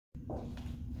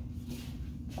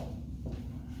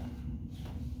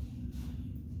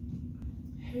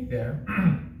Hey there.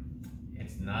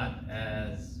 It's not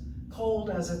as cold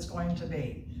as it's going to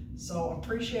be. So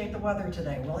appreciate the weather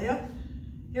today, will you?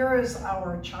 Here is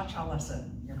our cha-cha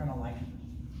lesson. You're gonna like it.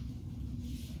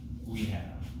 we have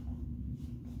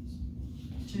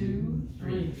 2,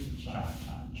 3,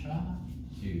 cha-cha-cha,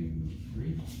 2,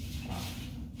 3,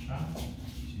 cha-cha, 2,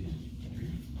 3,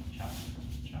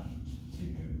 cha-cha, 2,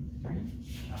 3,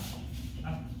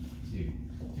 cha-cha, 2,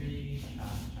 3,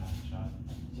 cha-cha-cha,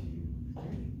 2, 3.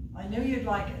 I knew you'd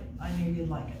like it. I knew you'd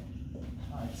like it.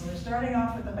 All right, so we're starting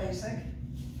off with the basic.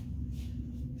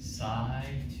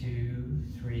 Side, 2,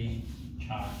 3,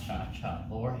 cha-cha-cha.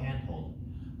 Lower hand hold.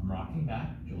 I'm rocking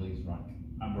back. Julie's rocking.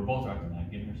 We're both rocking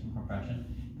back. Giving her some compression.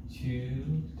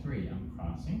 2, 3. I'm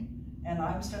crossing. And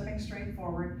I'm stepping straight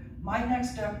forward. My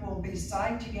next step will be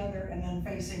side together and then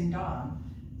facing Don.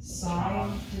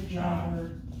 Side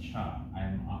together. Cha.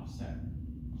 I'm offset.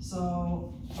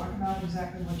 So talk about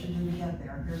exactly what you do to get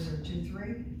there. Here's our 2,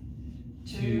 3.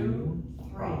 2,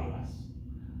 3. Cross.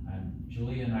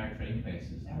 Julie and I are trading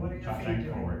places. And what are your feet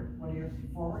doing? Forward. What are your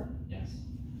feet forward? Yes.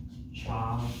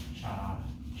 Cha, cha,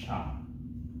 cha.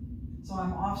 So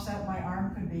I'm offset. My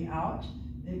arm could be out.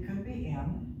 It could be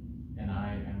in. And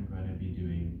I am going to be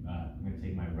doing, I'm going to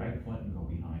take my right foot and go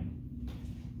behind.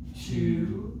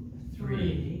 2,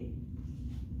 3.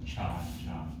 Cha,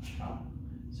 cha, cha.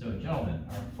 So gentlemen,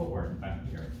 our footwork back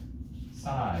here.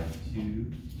 Side,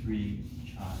 2, 3,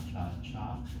 cha, cha,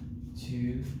 cha.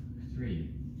 2, 3.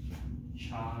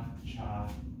 Cha, cha,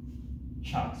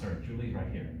 cha. Sorry, Julie's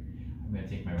right here. I'm going to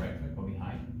take my right foot, go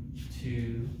behind.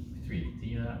 2, 3.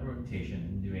 Continue that rotation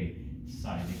and do a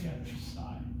side together,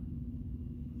 side.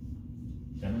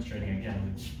 Demonstrating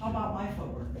again. How about my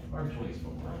footwork? Or Julie's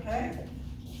footwork. Okay.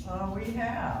 So we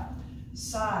have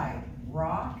side,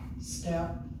 rock,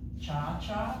 step, cha,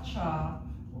 cha, cha,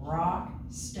 rock,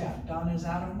 step. Don is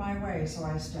out of my way, so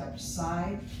I step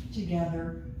side,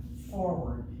 together,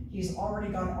 forward. He's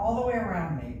already gone all the way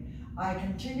around me. I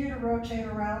continue to rotate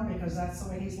around because that's the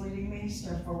way he's leading me.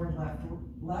 Step forward, left,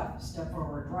 left, step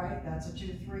forward, right. That's a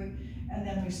 2, 3. And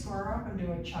then we square up and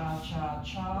do a cha, cha,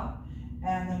 cha.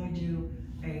 And then we do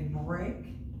a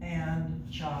break and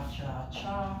cha, cha,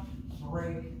 cha,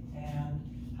 break, and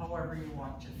however you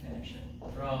want to finish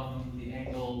it. From the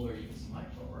angle where you can see my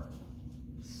footwork.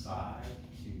 Side,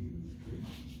 2, 3,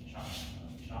 cha,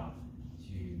 cha, cha,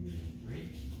 2, 3,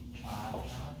 cha,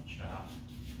 cha, cha,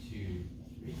 2,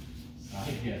 3,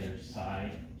 side together,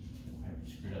 side. I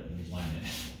screwed up the alignment.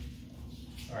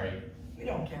 Sorry. We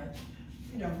don't care.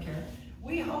 We don't care.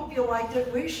 We hope you liked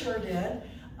it. We sure did.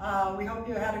 We hope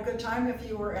you had a good time if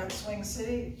you were at Swing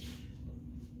City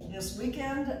this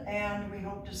weekend, and we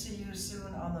hope to see you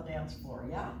soon on the dance floor.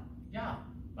 Yeah? Yeah.